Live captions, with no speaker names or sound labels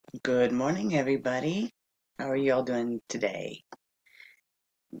Good morning, everybody. How are you all doing today?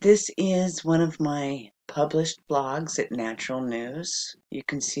 This is one of my published blogs at Natural News. You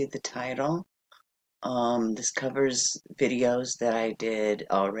can see the title. This covers videos that I did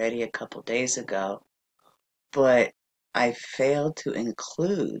already a couple days ago, but I failed to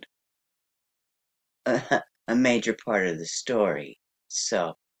include a major part of the story.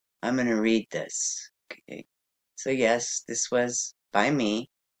 So I'm going to read this. Okay. So yes, this was by me.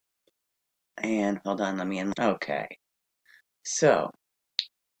 And hold on, okay. So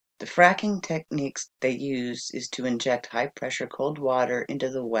the fracking techniques they use is to inject high-pressure cold water into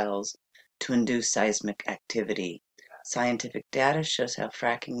the wells to induce seismic activity. Scientific data shows how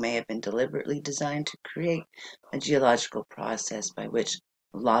fracking may have been deliberately designed to create a geological process by which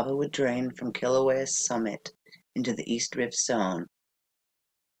lava would drain from Kilauea's summit into the East Rift Zone,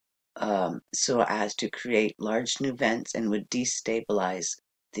 so as to create large new vents and would destabilize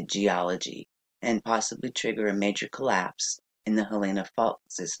the geology and possibly trigger a major collapse in the Helena fault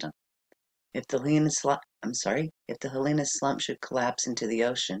system. If the Helena slump should collapse into the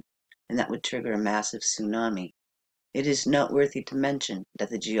ocean, and that would trigger a massive tsunami. It is noteworthy to mention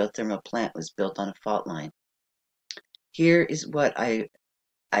that the geothermal plant was built on a fault line. Here is what I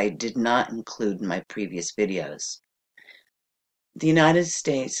did not include in my previous videos. The United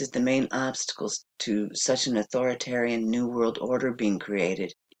States is the main obstacle to such an authoritarian New World Order being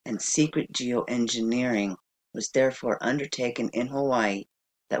created, and secret geoengineering was therefore undertaken in Hawaii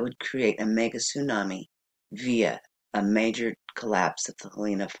that would create a mega tsunami via a major collapse of the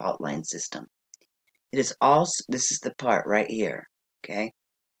Helena fault line system. It is also, this is the part right here, okay?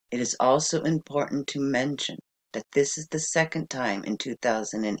 It is also important to mention that this is the second time in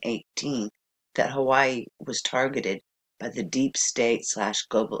 2018 that Hawaii was targeted by the deep state /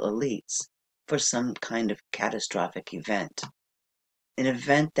 global elites for some kind of catastrophic event. An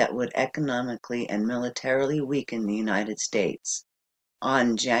event that would economically and militarily weaken the United States.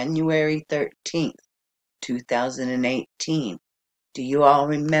 On January 13th, 2018, do you all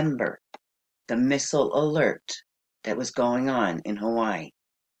remember the missile alert that was going on in Hawaii?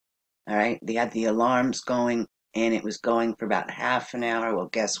 All right, they had the alarms going, and it was going for about half an hour. Well,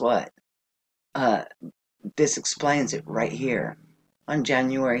 guess what? This explains it right here. On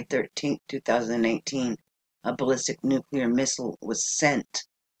January 13th, 2018, a ballistic nuclear missile was sent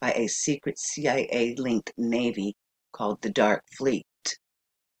by a secret CIA-linked Navy called the Dark Fleet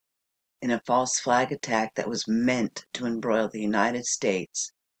in a false flag attack that was meant to embroil the United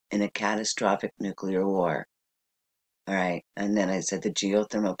States in a catastrophic nuclear war. All right, and then I said the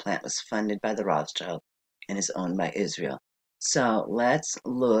geothermal plant was funded by the Rothschild and is owned by Israel. So let's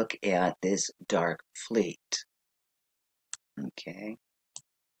look at this Dark Fleet. Okay.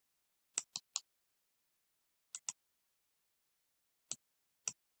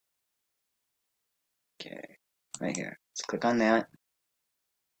 Okay, right here. Let's click on that.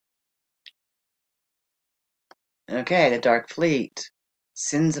 Okay, the Dark Fleet.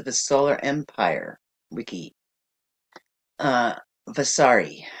 Sins of a Solar Empire. Wiki.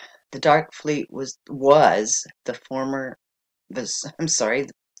 Vasari. The Dark Fleet was the former. I'm sorry,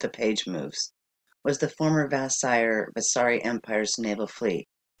 the page moves. Was the former Vasari Empire's naval fleet.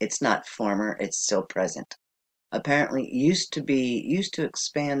 It's not former, it's still present. Apparently used to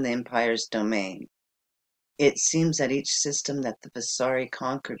expand the empire's domain. It seems that each system that the Vasari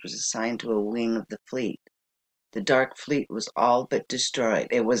conquered was assigned to a wing of the fleet. The Dark Fleet was all but destroyed.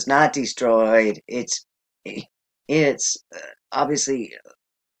 It was not destroyed. It's obviously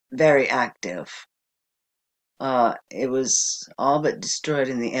very active. It was all but destroyed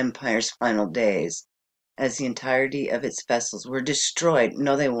in the Empire's final days, as the entirety of its vessels were destroyed.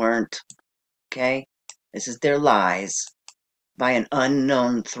 No, they weren't. Okay? This is their lies by an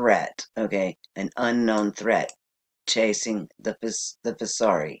unknown threat. Okay? An unknown threat chasing the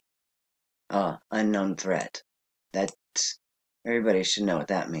Vasari. Unknown threat. That everybody should know what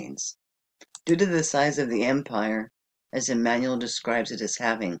that means. Due to the size of the empire, as Emmanuel describes it as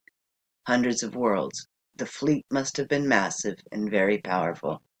having hundreds of worlds, the fleet must have been massive and very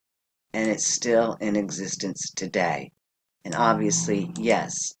powerful, and it's still in existence today. And obviously,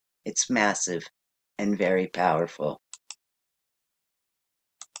 yes, it's massive and very powerful.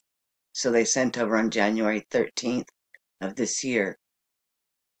 So they sent over on January 13th of this year,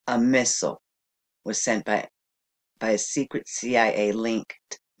 a missile was sent by a secret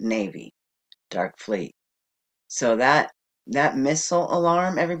CIA-linked Navy, Dark Fleet. So that missile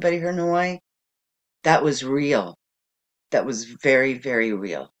alarm everybody heard in Hawaii, that was real. That was very, very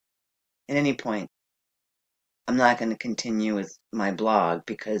real. At any point, I'm not going to continue with my blog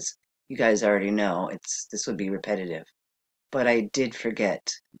because you guys already know this would be repetitive. But I did forget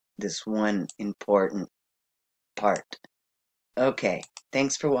this one important part. Okay,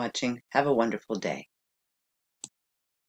 thanks for watching. Have a wonderful day.